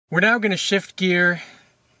We're now going to shift gear.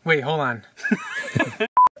 Wait, hold on.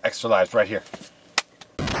 Extra Lives right here.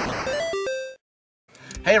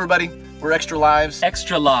 Hey everybody, we're Extra Lives.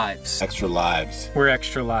 Extra Lives. Extra Lives. We're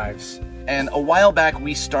Extra Lives. And a while back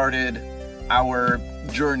we started our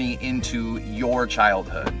journey into your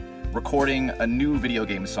childhood, recording a new video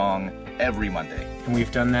game song every Monday. And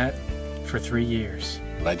we've done that for 3 years.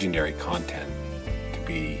 Legendary content to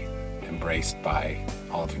be embraced by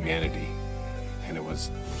all of humanity. And it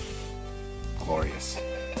was glorious.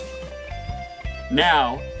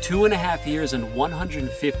 Now, 2.5 years and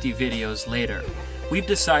 150 videos later, we've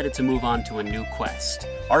decided to move on to a new quest.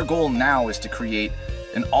 Our goal now is to create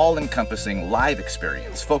an all-encompassing live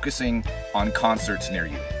experience, focusing on concerts near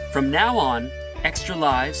you. From now on, Extra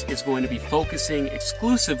Lives is going to be focusing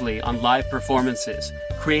exclusively on live performances,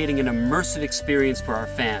 creating an immersive experience for our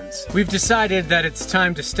fans. We've decided that it's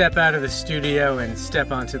time to step out of the studio and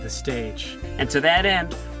step onto the stage. And to that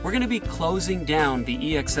end, we're going to be closing down the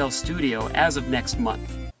EXL studio as of next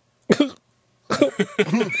month.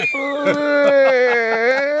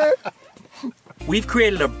 We've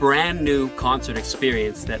created a brand new concert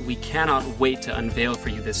experience that we cannot wait to unveil for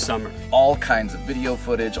you this summer. All kinds of video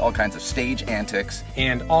footage, all kinds of stage antics.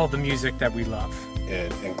 And all the music that we love.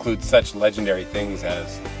 It includes such legendary things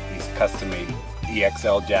as these custom-made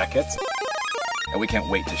EXL jackets. And we can't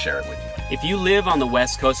wait to share it with you. If you live on the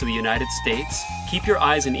west coast of the United States, keep your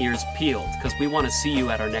eyes and ears peeled because we want to see you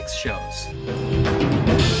at our next shows.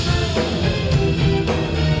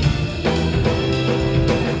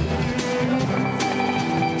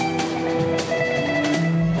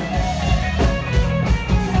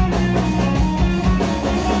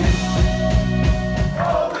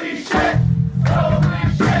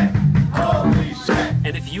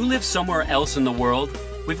 And if you live somewhere else in the world,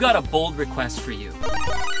 we've got a bold request for you.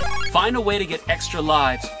 Find a way to get Extra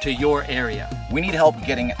Lives to your area. We need help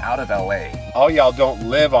getting out of LA. All y'all don't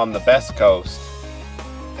live on the best coast,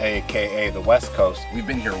 aka the west coast. We've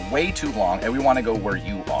been here way too long and we want to go where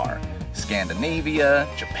you are. Scandinavia,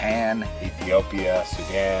 Japan, Ethiopia,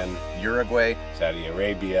 Sudan, Uruguay, Saudi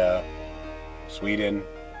Arabia, Sweden,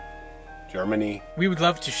 Germany. We would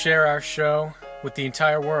love to share our show with the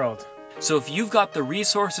entire world. So if you've got the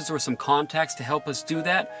resources or some contacts to help us do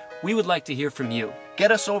that, we would like to hear from you.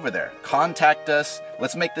 Get us over there. Contact us.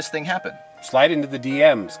 Let's make this thing happen. Slide into the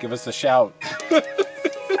DMs. Give us a shout.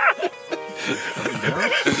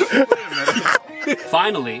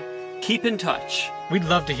 Finally, keep in touch. We'd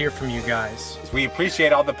love to hear from you guys. We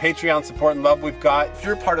appreciate all the Patreon support and love we've got. If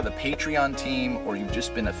you're part of the Patreon team or you've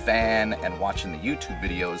just been a fan and watching the YouTube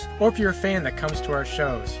videos, Or if you're a fan that comes to our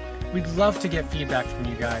shows, we'd love to get feedback from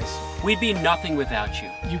you guys. We'd be nothing without you.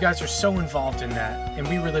 You guys are so involved in that, and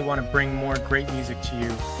we really want to bring more great music to you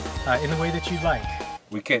in the way that you like.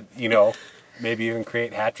 We could, maybe even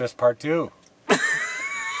create Hattress Part 2.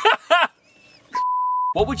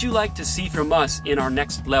 What would you like to see from us in our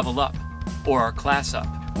next level up or our class up?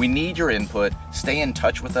 we need your input. Stay in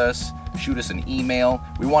touch with us. Shoot us an email.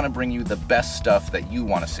 We want to bring you the best stuff that you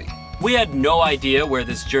want to see. We had no idea where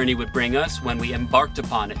this journey would bring us when we embarked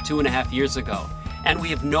upon it 2.5 years ago. And we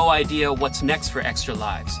have no idea what's next for Extra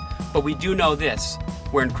Lives. But we do know this.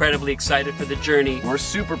 We're incredibly excited for the journey. We're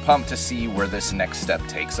super pumped to see where this next step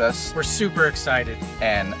takes us. We're super excited.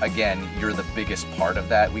 And again, you're the biggest part of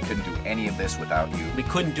that. We couldn't do any of this without you. We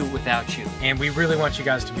couldn't do it without you. And we really want you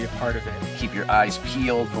guys to be a part of it. Keep your eyes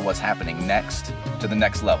peeled for what's happening next, to the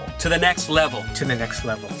next level. To the next level. To the next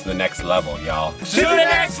level. To the next level, y'all. To the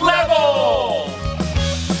next level!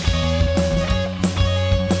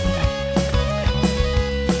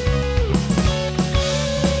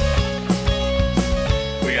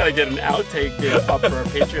 We gotta get an outtake up for our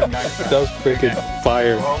Patreon next time. That was freaking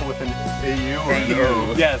fire. With an AU or an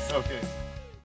O? Yes, okay.